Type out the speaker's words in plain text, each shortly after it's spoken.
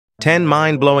10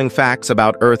 mind-blowing facts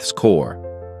about Earth's core.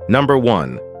 Number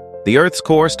 1. The Earth's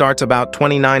core starts about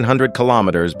 2,900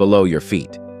 kilometers below your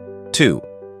feet. 2.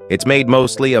 It's made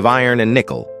mostly of iron and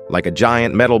nickel, like a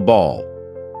giant metal ball.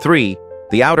 3.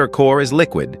 The outer core is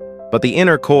liquid, but the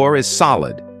inner core is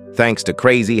solid, thanks to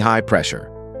crazy high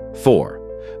pressure.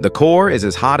 4. The core is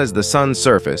as hot as the sun's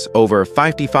surface, over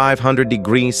 5,500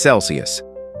 degrees Celsius.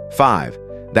 5.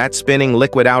 That spinning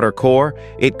liquid outer core,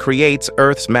 it creates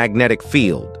Earth's magnetic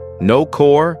field. No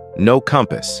core, no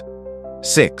compass.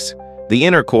 6. The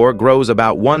inner core grows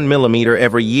about 1 millimeter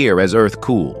every year as Earth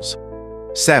cools.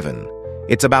 7.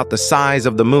 It's about the size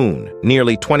of the moon,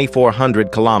 nearly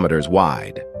 2,400 kilometers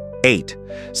wide. 8.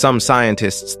 Some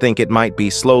scientists think it might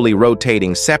be slowly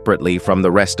rotating separately from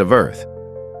the rest of Earth.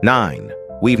 9.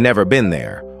 We've never been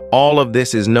there. All of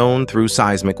this is known through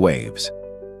seismic waves.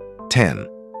 10.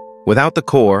 Without the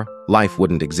core, life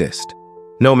wouldn't exist.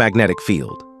 No magnetic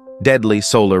field. Deadly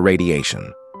solar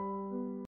radiation.